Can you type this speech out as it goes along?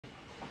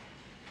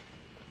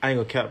I ain't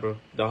gonna cap, bro.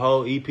 The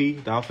whole EP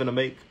that I'm finna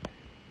make,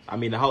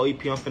 the whole EP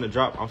I'm finna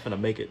drop, I'm finna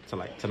make it to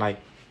like tonight.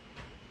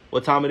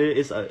 What time it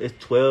is? It's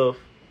 12.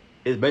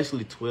 It's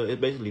basically 12. It's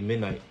basically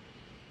midnight.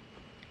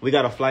 We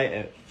got a flight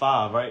at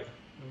 5, right?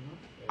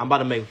 Mm-hmm. I'm about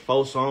to make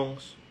 4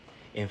 songs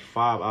in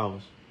 5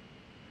 hours.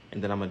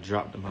 And then I'm gonna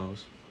drop them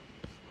hoes.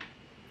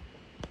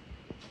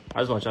 I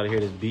just want y'all to hear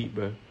this beat,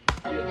 bro.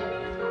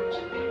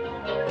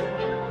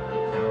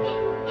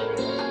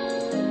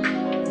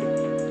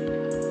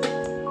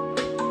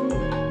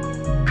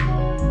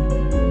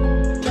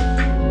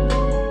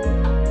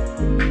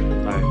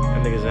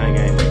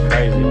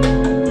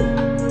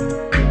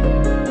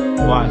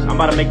 Watch, I'm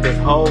about to make this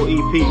whole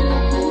EP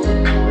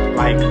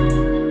like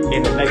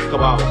in the next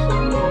couple hours.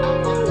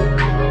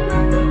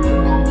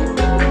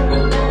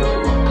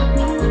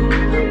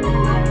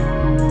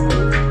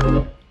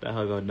 That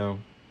hoe go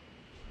dumb.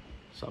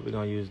 So we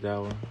gonna use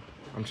that one.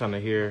 I'm trying to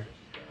hear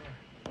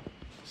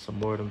some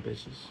more of them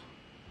bitches.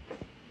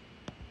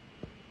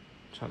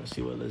 Trying to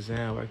see what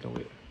Lizanne working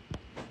with.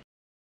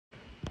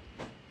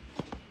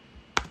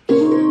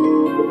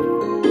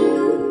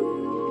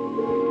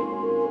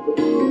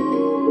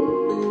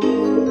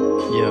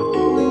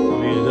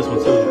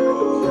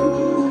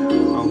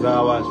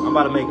 God, watch. I'm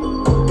about to make.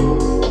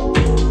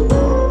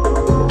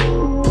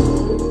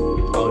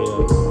 Oh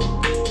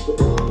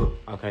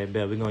yeah. Okay,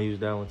 bet we gonna use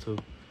that one too.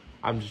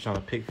 I'm just trying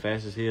to pick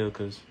fast as hell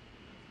because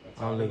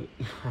I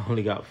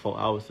only got 4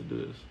 hours to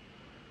do this.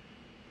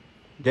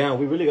 Damn,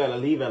 we really gotta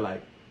leave at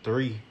like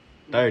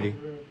 3:30.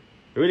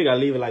 We really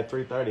gotta leave at like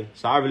 3:30.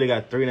 So I really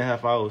got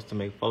 3.5 hours to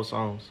make 4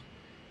 songs.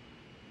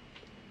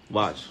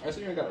 Watch. I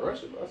said you ain't gotta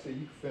rush it, but I said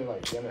you can feel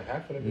like damn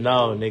half of it.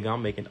 No, nigga,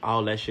 I'm making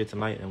all that shit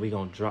tonight and we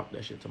gonna drop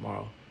that shit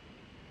tomorrow.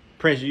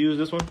 Prince, you use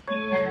this one?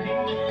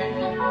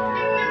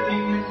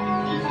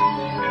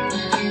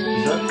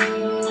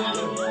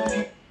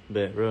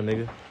 Bet, real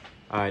nigga.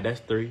 Alright, that's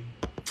 3.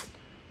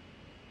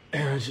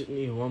 I just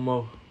need one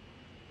more.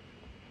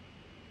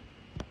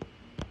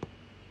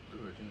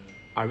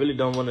 I really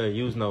don't want to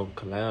use no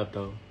collab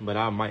though, but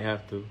I might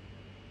have to.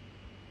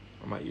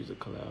 I might use a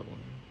collab one.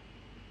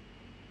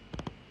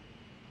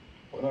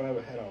 What I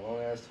never had a long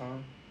ass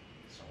time?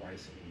 Some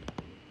rice and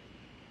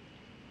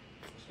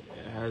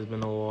it has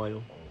been a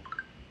while.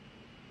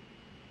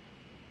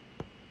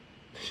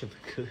 Shit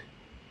look good.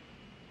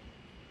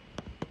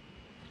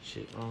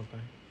 Shit, I don't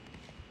think.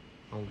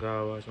 Oh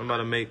God, watch. I'm about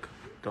to make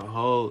the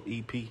whole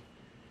EP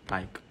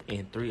like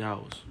in 3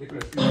 hours.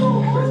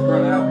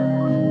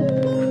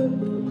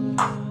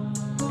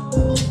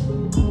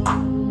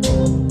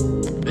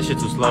 This shit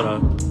too slow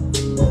though.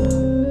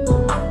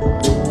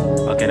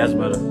 Okay, that's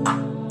better.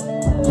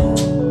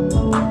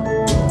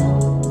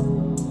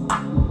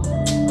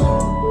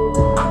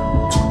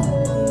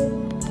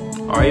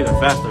 Or even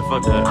faster,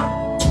 fuck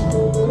that.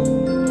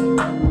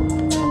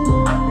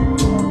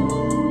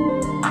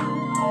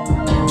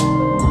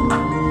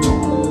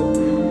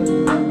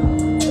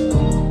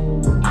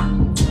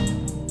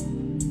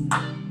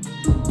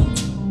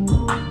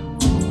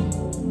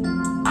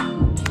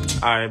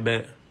 Alright,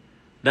 bet.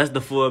 That's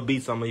the full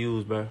beats I'm gonna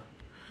use, bro.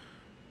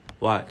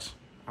 Watch.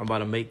 I'm about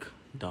to make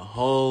the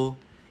whole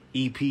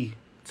EP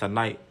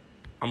tonight.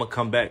 I'm gonna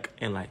come back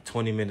in like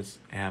 20 minutes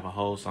and have a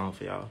whole song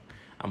for y'all.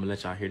 I'm gonna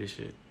let y'all hear this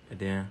shit. And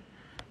then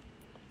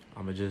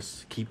I'm gonna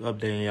just keep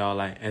updating y'all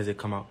like as it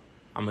come out.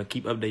 I'm gonna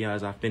keep updating y'all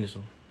as I finish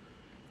them.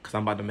 Cause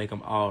I'm about to make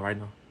them all right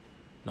now.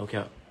 No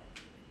cap.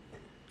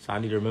 So I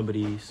need to remember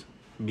these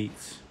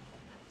beats.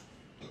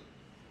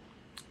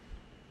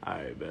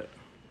 Alright, bet.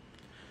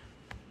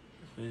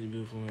 It's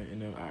beautiful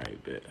and then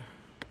alright, bet.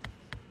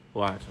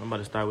 Watch, I'm about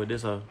to start with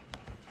this up.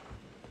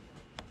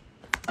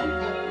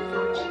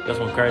 This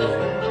one crazy.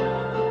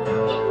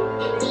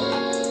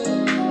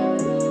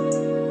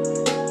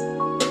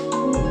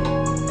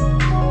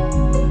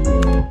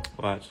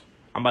 Watch.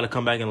 I'm about to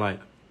come back in like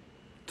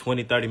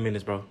 20, 30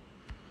 minutes, bro.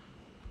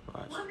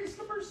 Watch. Where are these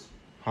slippers?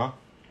 Huh?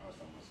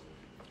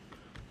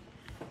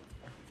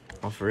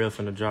 I'm for real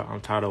finna drop. I'm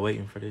tired of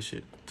waiting for this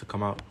shit to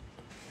come out.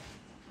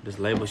 This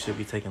label should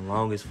be taking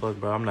long as fuck,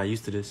 bro. I'm not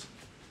used to this.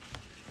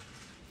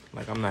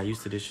 Like, I'm not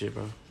used to this shit,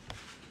 bro.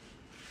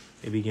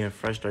 It be getting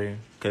frustrating.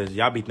 Because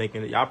y'all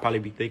probably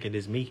be thinking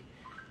it's me.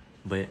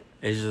 But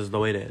it's just the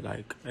way that,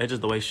 like, it's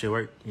just the way shit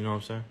work. You know what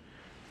I'm saying?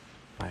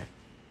 Like,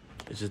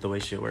 it's just the way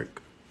shit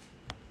work.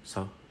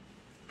 So,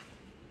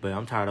 but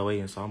I'm tired of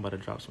waiting, so I'm about to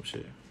drop some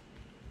shit.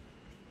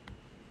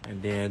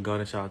 And then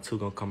Golden Child 2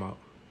 gonna come out.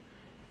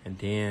 And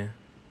then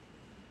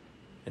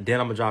I'm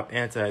gonna drop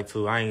Antag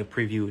 2. I ain't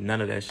previewed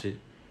none of that shit.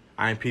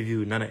 I ain't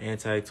previewed none of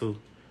Antag 2.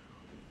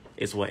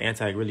 It's what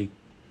Antag really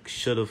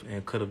should have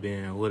and could have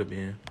been and would have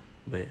been.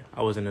 But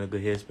I wasn't in a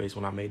good headspace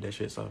when I made that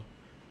shit, so.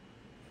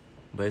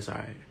 But it's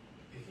alright.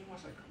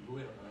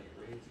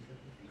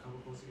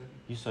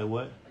 You say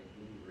what?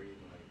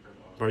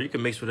 Bro, you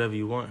can mix whatever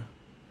you want.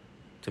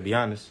 To be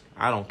honest,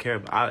 I don't care.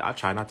 But I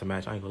try not to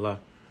match. I ain't gonna lie.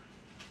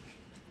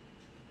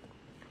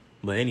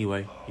 But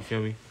anyway, you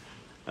feel me?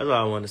 That's all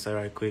I wanted to say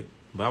right quick.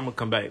 But I'm gonna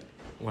come back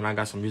when I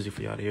got some music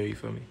for y'all to hear, you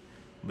feel me?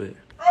 But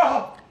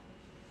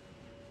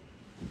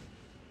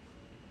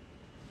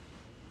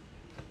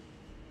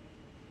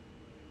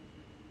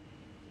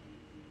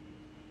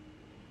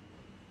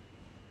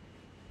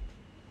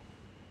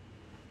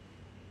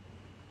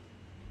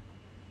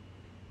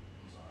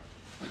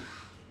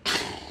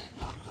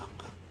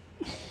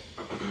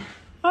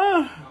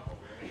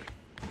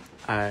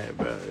Alright,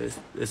 bro.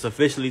 It's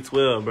officially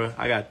 12, bro.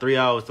 I got 3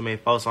 hours to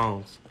make 4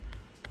 songs.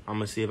 I'm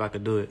gonna see if I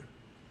can do it.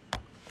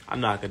 I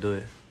know I can do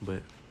it,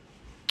 but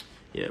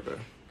yeah, bro.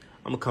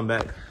 I'm gonna come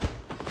back.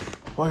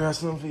 Oh, I got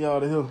something for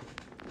y'all to hear.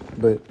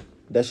 But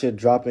that shit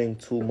dropping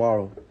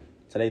tomorrow.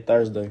 Today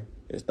Thursday.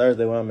 It's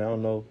Thursday where I'm at. I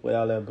don't know where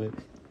y'all at, but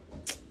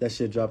that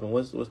shit dropping.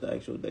 What's the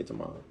actual day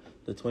tomorrow?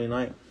 The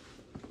 29th?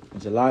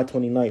 July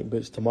 29th,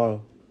 bitch.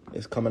 Tomorrow.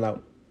 It's coming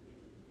out.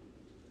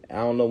 I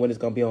don't know when it's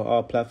gonna be on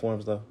all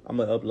platforms though. I'm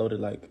gonna upload it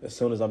like as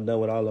soon as I'm done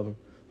with all of them.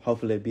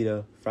 Hopefully it be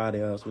there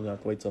Friday, or else we're gonna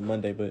have to wait till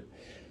Monday, but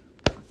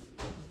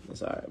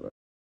it's alright, bro.